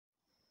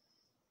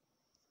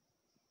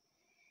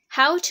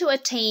How to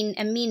Attain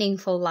a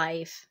Meaningful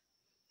Life.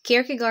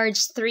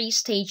 Kierkegaard's Three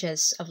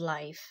Stages of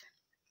Life.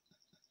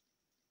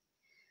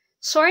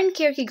 Soren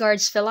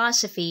Kierkegaard's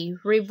philosophy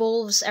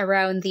revolves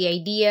around the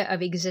idea of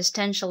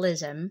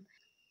existentialism,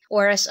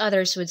 or as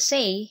others would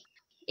say,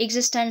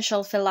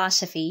 existential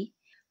philosophy,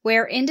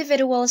 where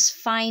individuals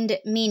find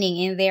meaning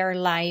in their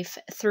life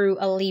through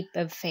a leap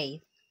of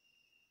faith.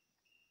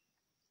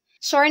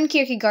 Soren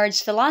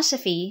Kierkegaard's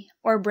philosophy,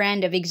 or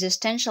brand of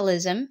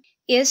existentialism,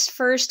 is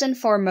first and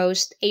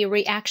foremost a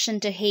reaction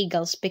to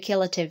Hegel's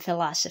speculative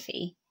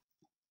philosophy.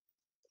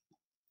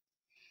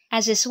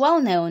 As is well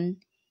known,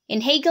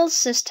 in Hegel's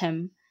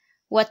system,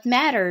 what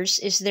matters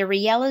is the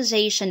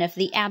realization of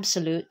the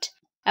absolute,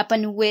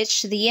 upon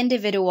which the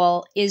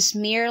individual is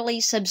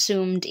merely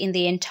subsumed in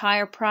the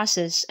entire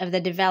process of the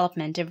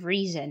development of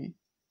reason.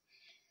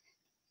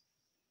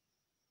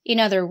 In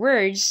other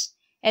words,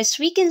 as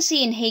we can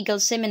see in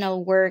Hegel's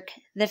seminal work,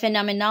 The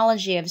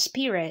Phenomenology of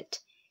Spirit,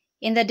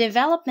 in the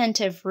development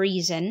of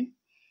reason,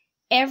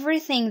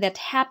 everything that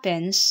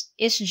happens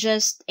is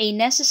just a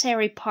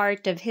necessary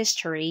part of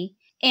history,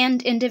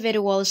 and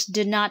individuals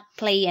do not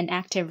play an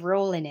active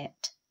role in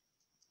it.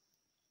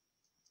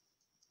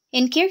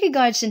 In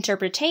Kierkegaard's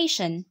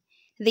interpretation,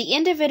 the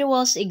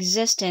individual's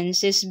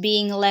existence is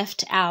being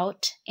left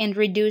out and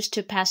reduced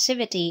to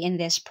passivity in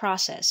this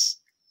process.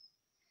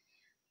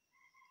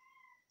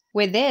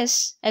 With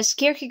this, as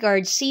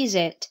Kierkegaard sees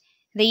it,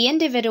 the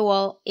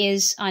individual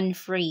is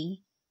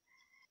unfree.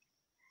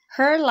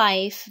 Her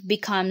life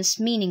becomes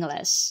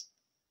meaningless.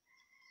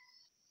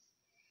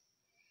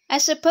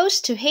 As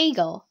opposed to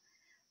Hegel,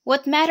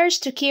 what matters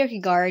to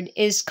Kierkegaard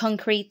is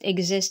concrete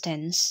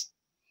existence.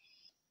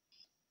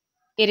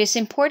 It is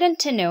important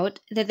to note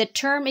that the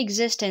term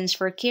existence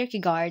for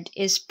Kierkegaard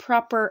is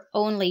proper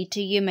only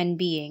to human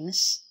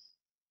beings.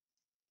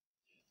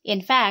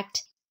 In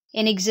fact,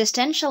 in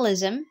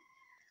existentialism,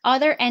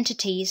 other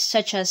entities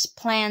such as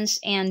plants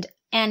and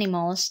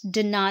animals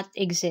do not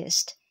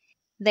exist.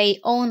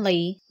 They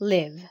only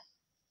live.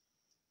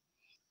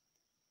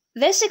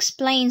 This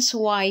explains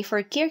why,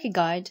 for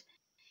Kierkegaard,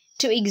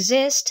 to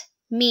exist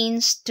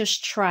means to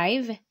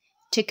strive,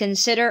 to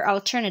consider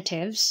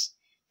alternatives,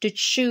 to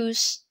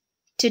choose,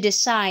 to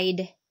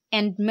decide,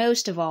 and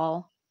most of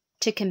all,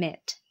 to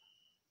commit.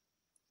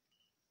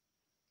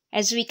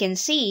 As we can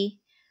see,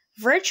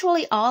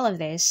 virtually all of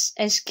this,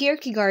 as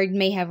Kierkegaard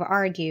may have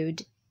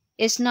argued,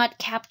 is not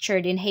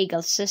captured in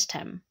Hegel's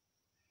system.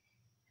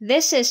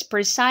 This is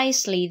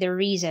precisely the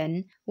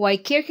reason why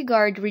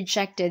Kierkegaard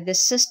rejected the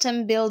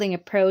system-building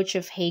approach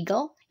of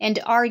Hegel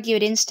and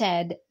argued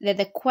instead that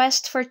the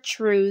quest for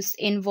truth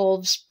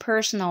involves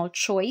personal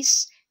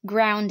choice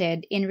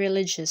grounded in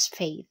religious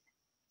faith.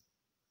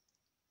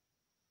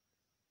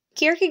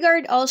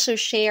 Kierkegaard also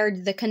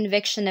shared the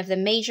conviction of the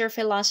major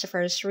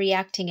philosophers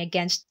reacting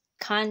against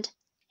Kant,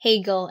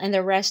 Hegel, and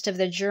the rest of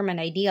the German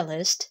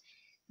idealists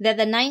that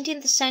the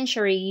 19th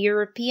century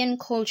European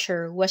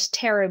culture was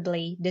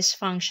terribly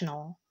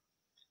dysfunctional.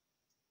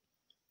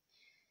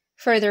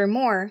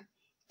 Furthermore,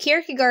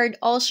 Kierkegaard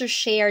also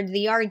shared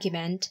the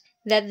argument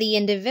that the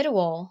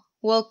individual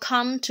will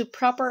come to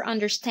proper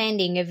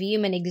understanding of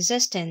human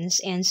existence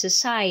and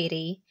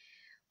society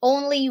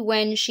only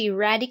when she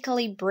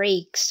radically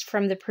breaks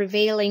from the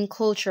prevailing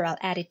cultural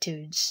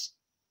attitudes.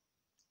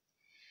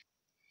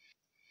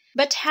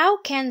 But how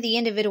can the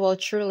individual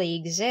truly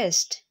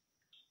exist?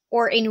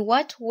 Or in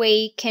what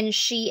way can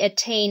she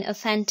attain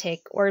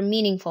authentic or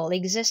meaningful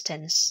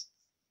existence?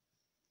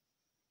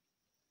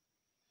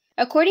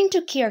 According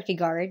to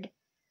Kierkegaard,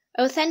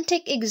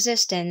 authentic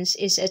existence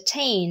is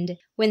attained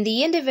when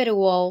the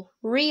individual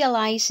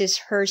realizes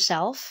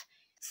herself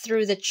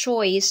through the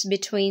choice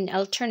between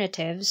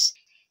alternatives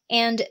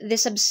and the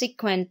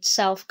subsequent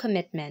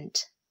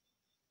self-commitment.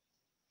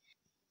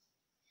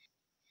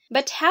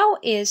 But how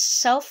is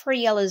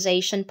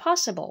self-realization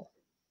possible?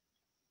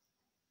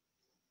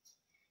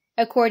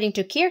 According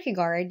to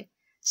Kierkegaard,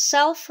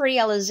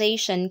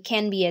 self-realization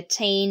can be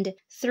attained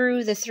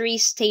through the three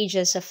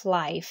stages of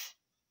life,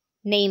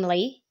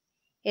 namely,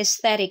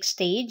 aesthetic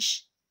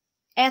stage,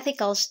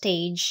 ethical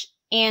stage,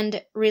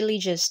 and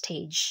religious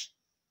stage.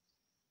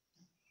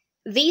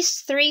 These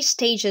three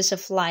stages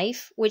of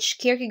life, which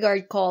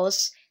Kierkegaard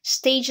calls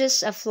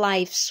stages of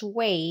life's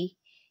way,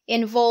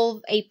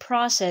 involve a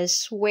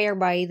process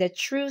whereby the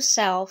true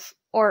self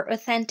or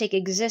authentic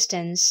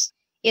existence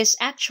is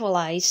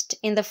actualized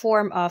in the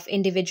form of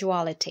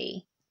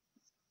individuality.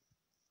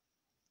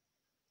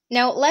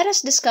 Now let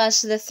us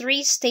discuss the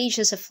three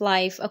stages of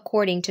life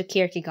according to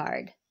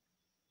Kierkegaard.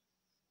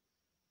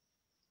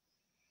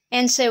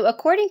 And so,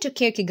 according to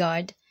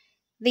Kierkegaard,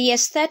 the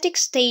aesthetic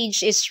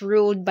stage is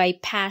ruled by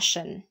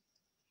passion.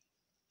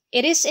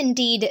 It is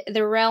indeed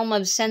the realm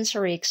of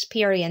sensory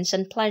experience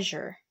and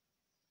pleasure.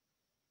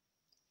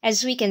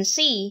 As we can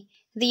see,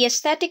 the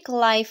aesthetic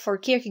life for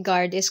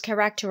Kierkegaard is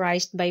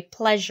characterized by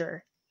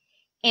pleasure,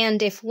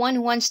 and if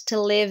one wants to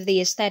live the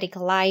aesthetic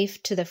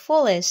life to the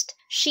fullest,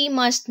 she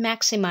must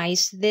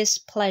maximize this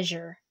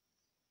pleasure.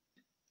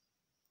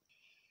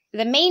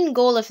 The main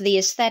goal of the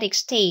aesthetic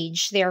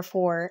stage,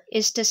 therefore,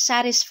 is to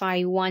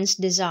satisfy one's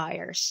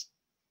desires.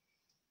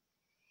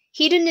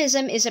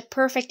 Hedonism is a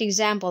perfect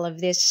example of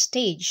this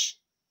stage.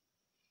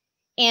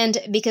 And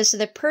because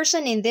the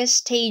person in this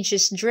stage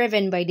is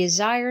driven by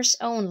desires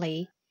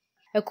only,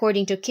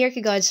 according to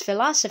Kierkegaard's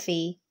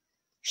philosophy,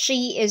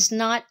 she is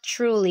not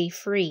truly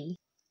free.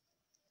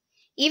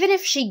 Even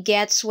if she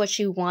gets what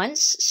she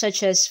wants,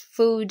 such as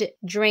food,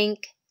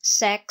 drink,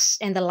 sex,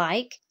 and the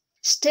like,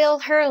 still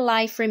her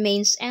life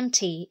remains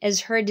empty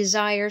as her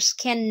desires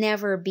can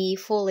never be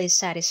fully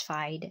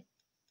satisfied.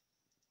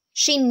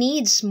 She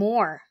needs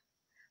more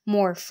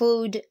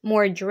food,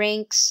 more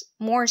drinks,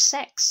 more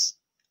sex.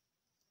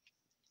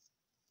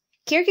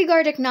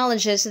 Kierkegaard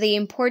acknowledges the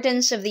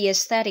importance of the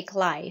aesthetic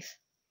life.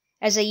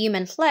 As a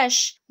human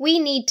flesh, we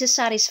need to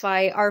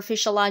satisfy our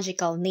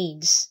physiological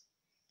needs.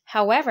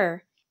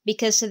 However,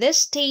 because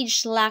this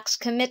stage lacks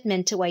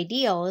commitment to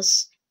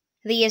ideals,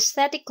 the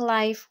aesthetic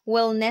life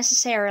will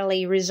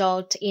necessarily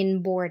result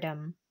in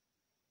boredom.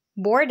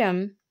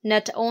 Boredom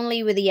not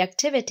only with the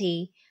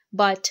activity,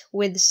 but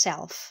with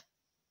self.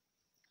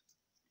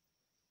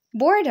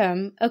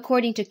 Boredom,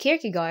 according to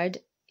Kierkegaard,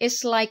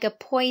 is like a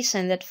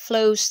poison that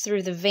flows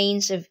through the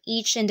veins of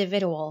each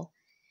individual.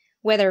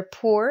 Whether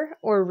poor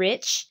or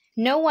rich,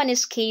 no one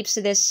escapes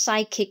this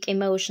psychic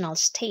emotional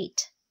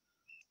state.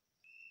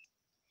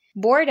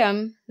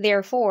 Boredom,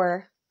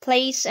 therefore,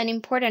 plays an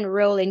important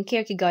role in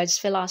Kierkegaard's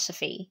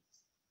philosophy.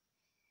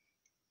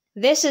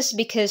 This is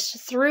because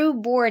through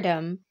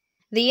boredom,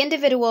 the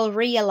individual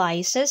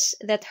realizes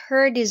that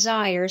her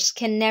desires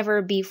can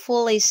never be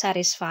fully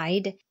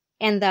satisfied,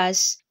 and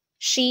thus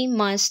she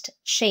must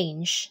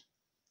change.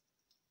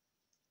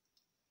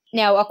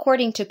 Now,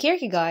 according to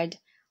Kierkegaard,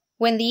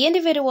 when the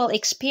individual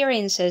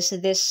experiences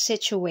this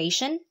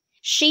situation,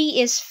 she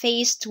is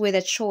faced with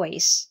a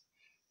choice.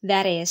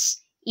 That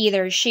is,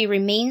 either she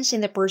remains in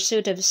the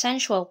pursuit of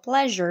sensual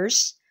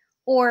pleasures,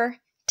 or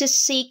to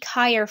seek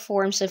higher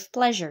forms of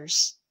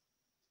pleasures.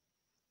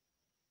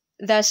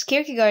 Thus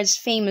Kierkegaard's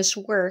famous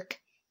work,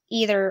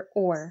 Either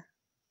or.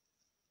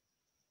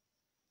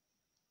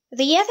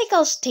 The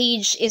ethical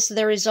stage is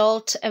the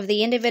result of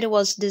the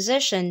individual's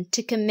decision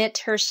to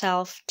commit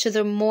herself to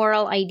the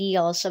moral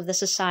ideals of the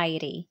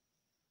society.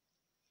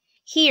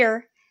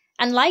 Here,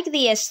 unlike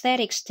the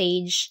aesthetic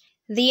stage,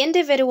 the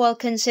individual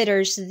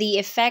considers the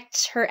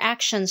effects her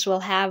actions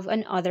will have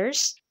on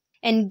others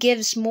and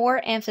gives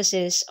more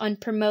emphasis on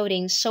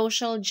promoting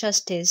social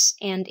justice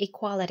and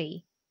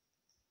equality.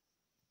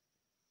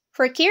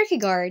 For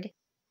Kierkegaard,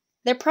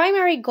 the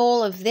primary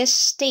goal of this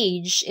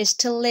stage is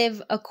to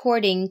live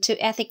according to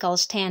ethical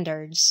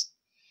standards.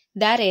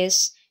 That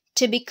is,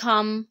 to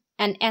become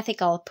an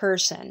ethical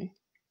person.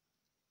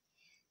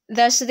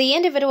 Thus, the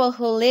individual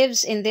who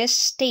lives in this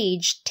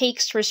stage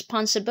takes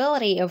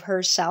responsibility of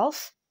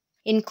herself,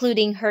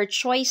 including her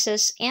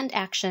choices and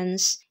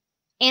actions,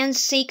 and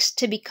seeks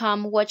to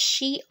become what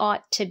she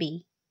ought to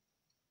be.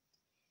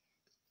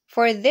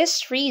 For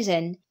this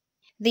reason,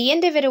 the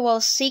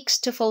individual seeks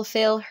to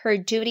fulfill her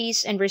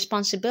duties and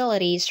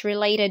responsibilities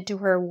related to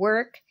her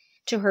work,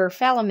 to her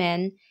fellow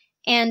men,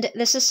 and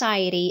the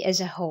society as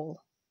a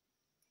whole.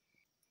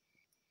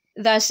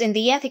 Thus, in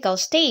the ethical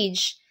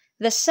stage,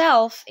 the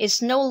self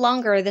is no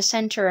longer the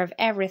center of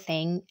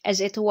everything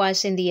as it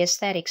was in the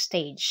aesthetic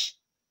stage.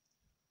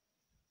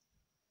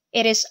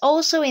 It is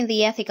also in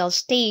the ethical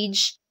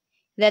stage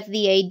that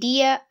the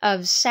idea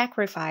of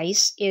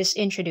sacrifice is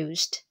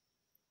introduced.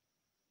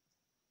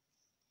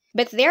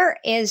 But there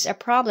is a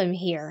problem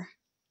here.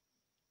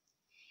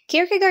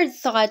 Kierkegaard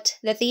thought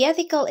that the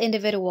ethical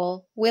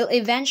individual will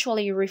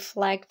eventually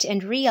reflect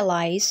and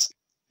realize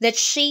that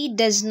she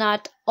does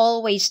not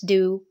always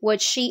do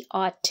what she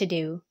ought to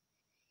do.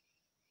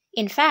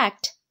 In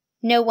fact,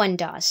 no one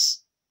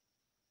does.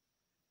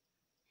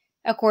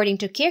 According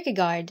to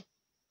Kierkegaard,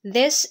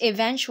 this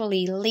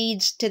eventually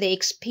leads to the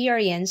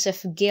experience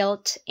of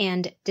guilt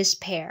and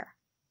despair.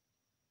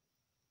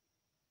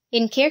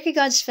 In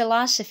Kierkegaard's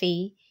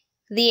philosophy,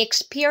 the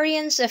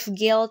experience of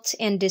guilt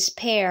and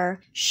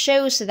despair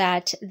shows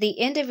that the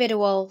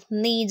individual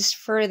needs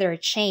further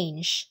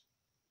change,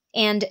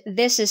 and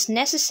this is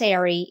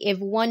necessary if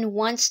one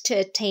wants to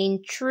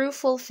attain true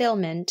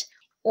fulfillment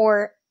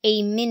or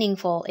a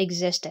meaningful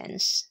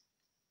existence.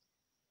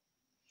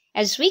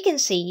 As we can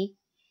see,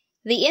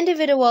 the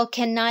individual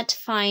cannot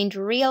find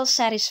real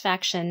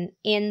satisfaction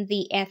in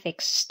the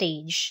ethics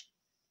stage.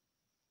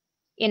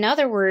 In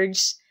other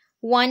words,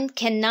 one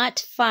cannot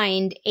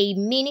find a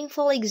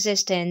meaningful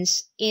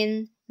existence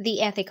in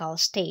the ethical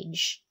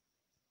stage.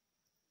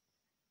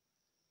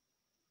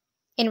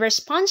 In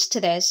response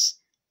to this,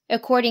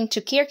 according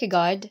to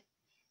Kierkegaard,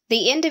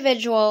 the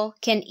individual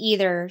can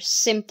either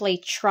simply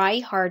try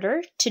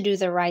harder to do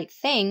the right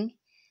thing,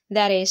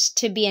 that is,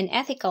 to be an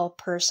ethical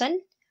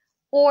person,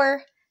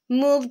 or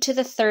move to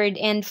the third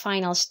and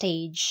final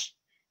stage,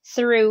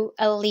 through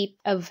a leap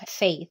of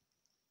faith.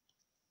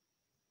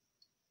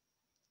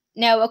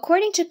 Now,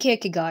 according to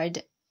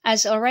Kierkegaard,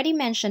 as already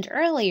mentioned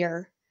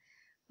earlier,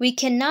 we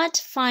cannot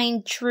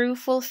find true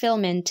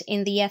fulfillment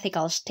in the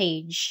ethical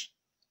stage.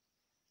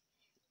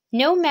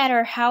 No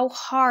matter how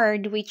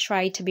hard we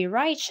try to be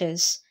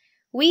righteous,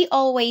 we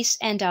always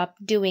end up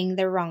doing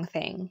the wrong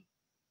thing.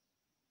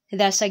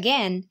 Thus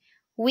again,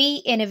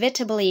 we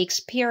inevitably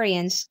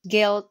experience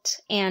guilt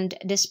and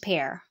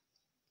despair.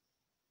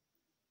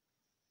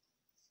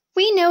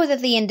 We know that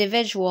the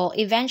individual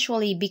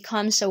eventually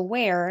becomes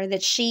aware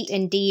that she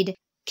indeed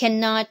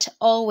cannot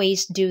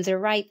always do the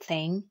right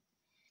thing.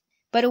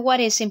 But what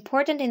is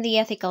important in the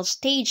ethical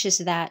stage is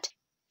that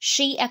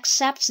she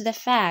accepts the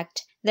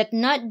fact that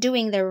not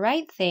doing the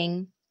right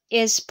thing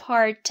is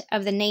part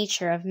of the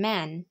nature of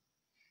man,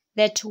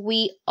 that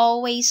we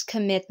always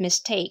commit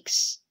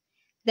mistakes,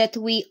 that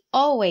we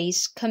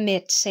always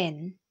commit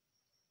sin.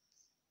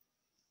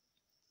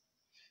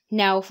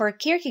 Now, for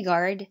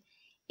Kierkegaard,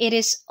 it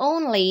is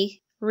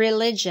only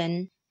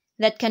religion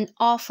that can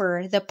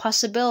offer the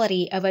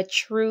possibility of a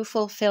true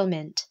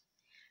fulfillment,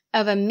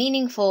 of a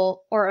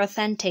meaningful or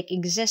authentic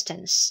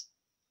existence.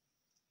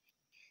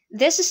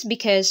 This is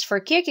because for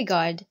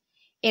Kierkegaard,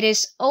 it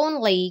is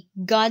only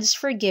God's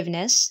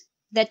forgiveness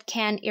that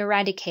can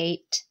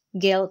eradicate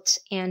guilt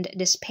and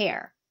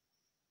despair.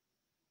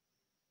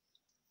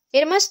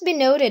 It must be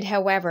noted,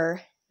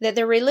 however, that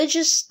the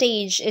religious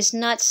stage is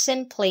not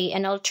simply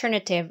an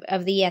alternative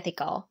of the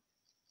ethical.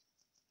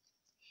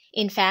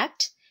 In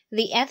fact,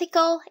 the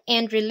ethical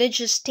and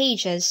religious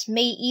stages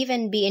may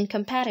even be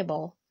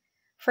incompatible,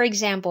 for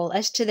example,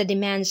 as to the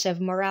demands of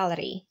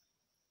morality.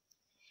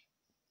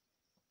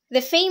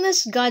 The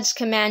famous God's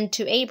command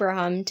to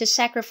Abraham to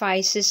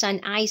sacrifice his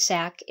son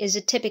Isaac is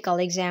a typical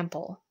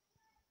example.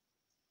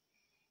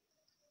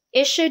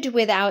 Issued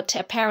without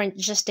apparent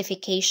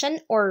justification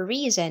or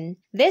reason,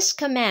 this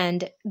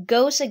command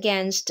goes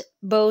against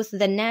both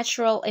the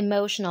natural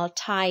emotional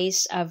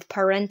ties of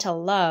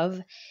parental love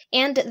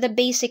and the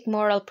basic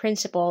moral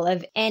principle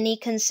of any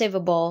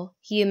conceivable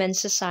human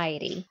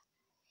society.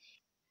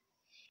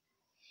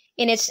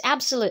 In its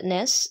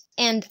absoluteness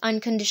and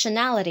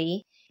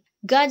unconditionality,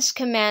 God's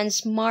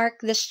commands mark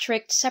the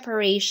strict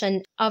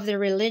separation of the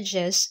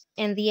religious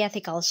and the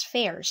ethical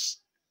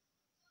spheres.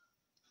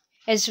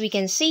 As we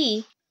can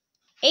see,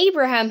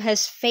 Abraham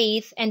has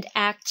faith and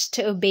acts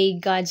to obey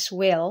God's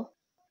will,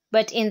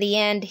 but in the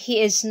end he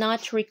is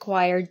not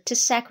required to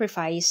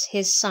sacrifice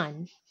his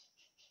son.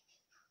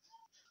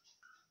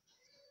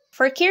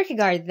 For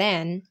Kierkegaard,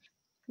 then,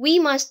 we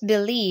must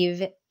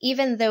believe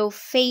even though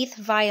faith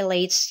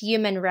violates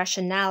human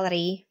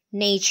rationality,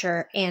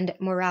 nature, and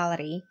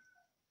morality.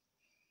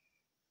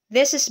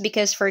 This is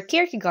because for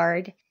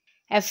Kierkegaard,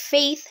 a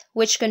faith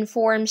which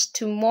conforms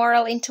to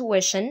moral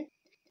intuition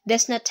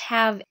does not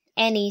have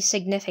any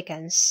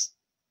significance.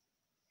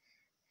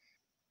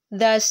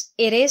 Thus,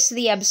 it is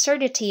the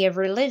absurdity of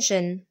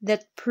religion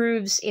that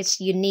proves its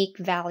unique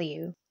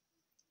value.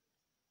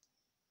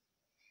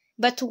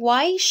 But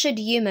why should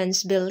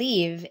humans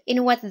believe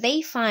in what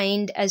they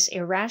find as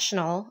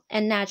irrational,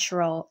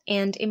 unnatural,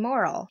 and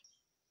immoral?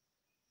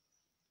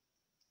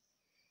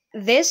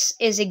 This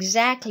is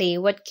exactly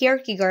what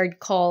Kierkegaard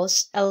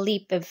calls a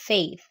leap of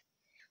faith,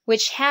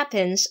 which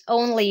happens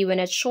only when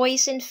a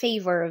choice in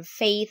favor of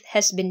faith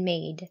has been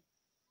made.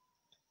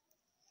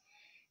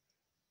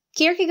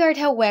 Kierkegaard,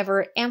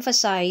 however,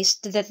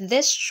 emphasized that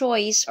this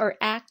choice or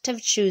act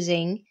of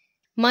choosing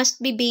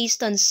must be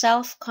based on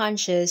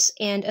self-conscious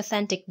and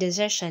authentic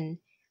decision,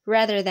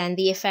 rather than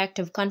the effect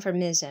of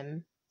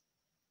conformism.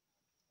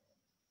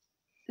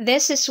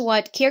 This is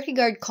what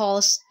Kierkegaard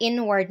calls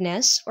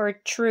inwardness or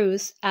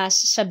truth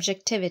as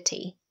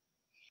subjectivity,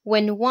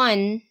 when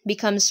one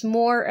becomes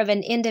more of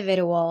an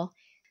individual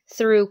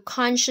through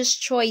conscious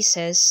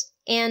choices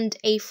and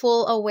a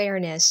full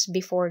awareness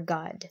before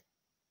God.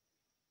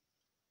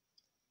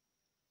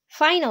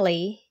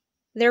 Finally,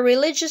 the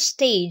religious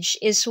stage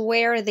is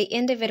where the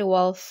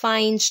individual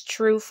finds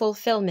true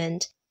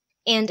fulfillment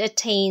and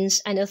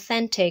attains an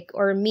authentic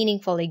or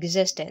meaningful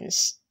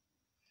existence.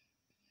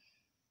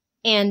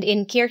 And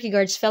in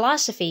Kierkegaard's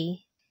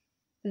philosophy,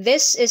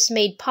 this is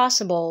made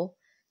possible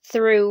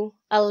through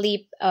a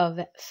leap of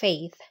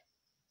faith.